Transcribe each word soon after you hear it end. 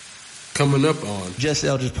Coming up on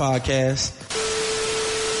JustEldredge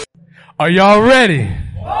podcast. Are y'all ready?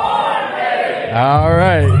 All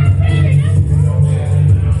right.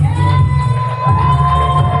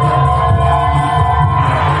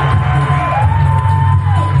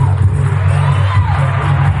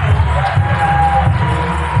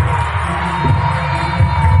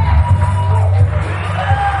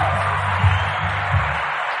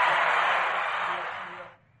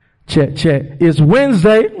 Check. It's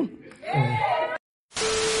Wednesday.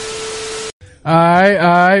 All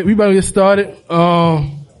right. We better get started.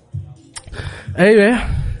 Hey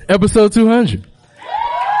man, episode 200.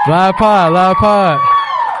 Live pod.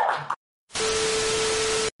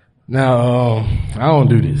 Now, I don't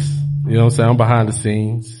do this. You know what I'm saying? I'm behind the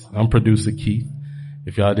scenes. I'm producer Keith,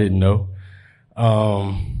 if y'all didn't know.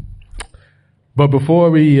 But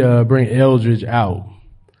before we bring Eldredge out,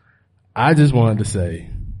 I just wanted to say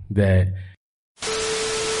that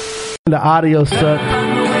the audio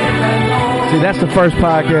sucked. See, that's the first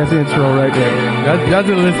podcast intro right there.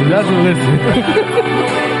 Doesn't listen.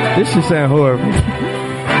 This should sound horrible.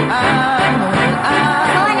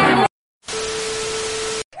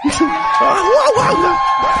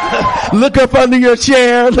 Look up under your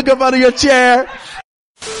chair.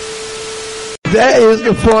 That is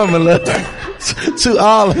the formula to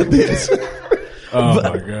all of this. Oh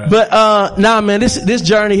my God. But man, this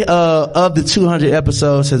journey of the 200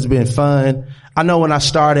 episodes has been fun. I know when I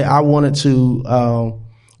started, I wanted to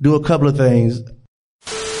do a couple of things.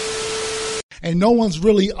 And no one's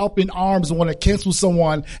really up in arms and want to cancel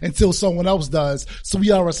someone until someone else does. So we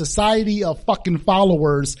are a society of fucking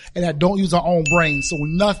followers and that don't use our own brains. So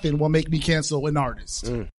nothing will make me cancel an artist.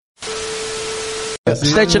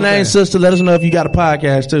 State your name, sister. Let us know if you got a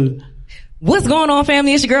podcast too. What's going on,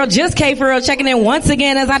 family? It's your girl, Just K for real, checking in once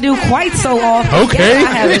again as I do quite so often. Okay.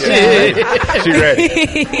 Yes, I have She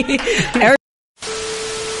ready.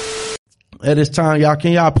 At this time,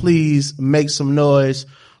 can y'all please make some noise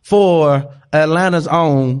for Atlanta's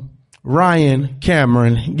own Ryan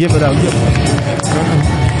Cameron? Give it up.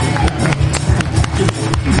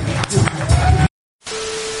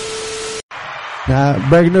 Now,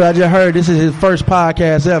 breaking news, I just heard this is his first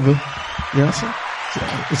podcast ever. You know what I'm saying?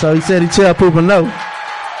 So he said he'd tell people no.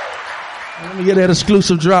 Let me get that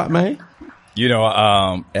exclusive drop, man. You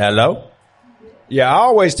know, hello? Yeah, I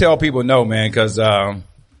always tell people no, man, because I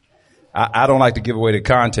don't like to give away the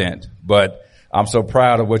content, but I'm so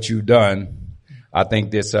proud of what you've done. I think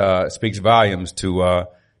this speaks volumes to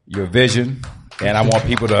your vision, and I want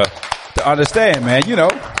people to understand, man, you know,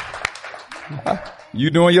 you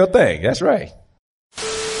doing your thing. That's right.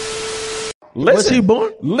 Listen, was he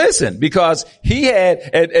born? Listen, because he had,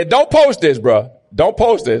 and don't post this, bro. Don't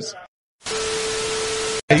post this.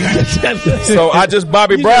 So I just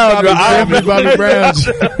Bobby Brown. Bobby Brown.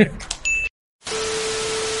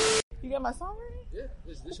 You got my song ready? Yeah.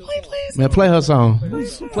 Play, please. Man, play her song.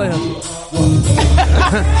 Play her song.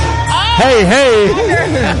 Hey.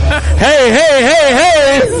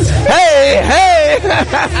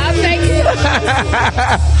 I'll take it.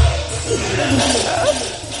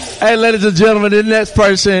 Hey, ladies and gentlemen, the next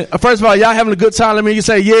person. First of all, y'all having a good time? Let me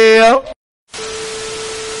say, yeah.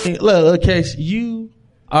 Look, Case, you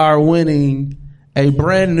are winning a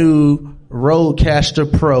brand new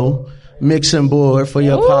Rodecaster Pro mixing board for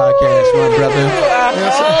your podcast, my brother.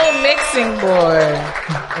 A whole mixing board.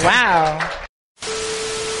 Wow.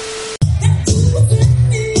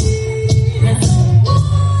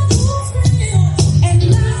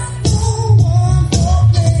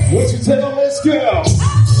 What you tell them? Let's go.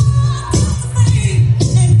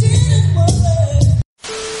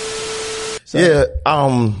 Yeah,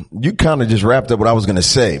 you kind of just wrapped up what I was going to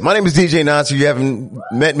say. My name is DJ Nancy. You haven't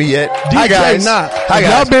met me yet. Hi, guys. Hi,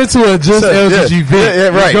 guys. Y'all been to a JustEldredge event. Yeah,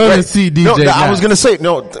 right. Go to see DJ. No, I was going to say,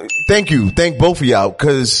 thank you. Thank both of y'all,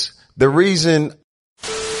 because the reason.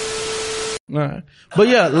 All right. But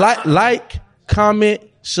yeah, like, comment,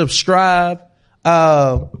 subscribe,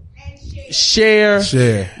 share.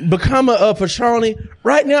 Become a Patroni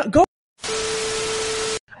right now. Go.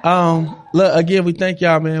 Look, again, we thank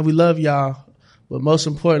y'all, man. We love y'all. But most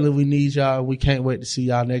importantly, we need y'all. We can't wait to see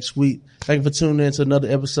y'all next week. Thank you for tuning in to another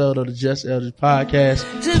episode of the JustEldredge podcast.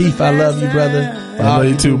 Keith, I love you, brother. I love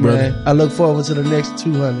you too, brother. Man. I look forward to the next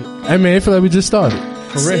 200. Hey, man, I feel like we just started.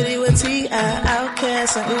 Correct. City with T.I.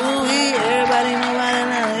 Outcast and ooh-wee. Everybody know about it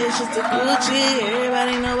now. It's just the Gucci.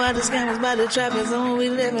 Everybody know about the scammers, about the trappers, and what we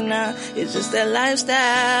living now. It's just that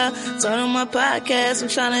lifestyle. Turn on my podcast. I'm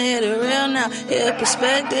trying to hit it real now. Hear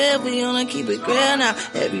perspective. We wanna keep it real now.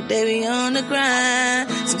 Every day we on the grind.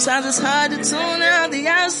 Sometimes it's hard to tune out the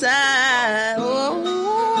outside. Oh,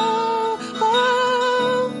 oh,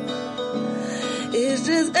 oh.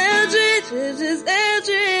 It's just Eldredge.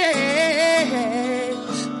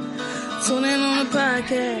 Tune in on the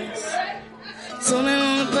podcast. Tune in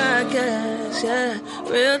on the podcast, yeah.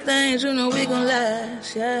 Real things, you know we gon'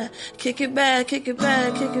 last, yeah. Kick it back, kick it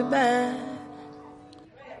back, kick it back.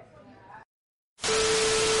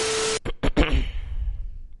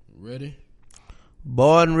 Ready?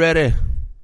 Born ready.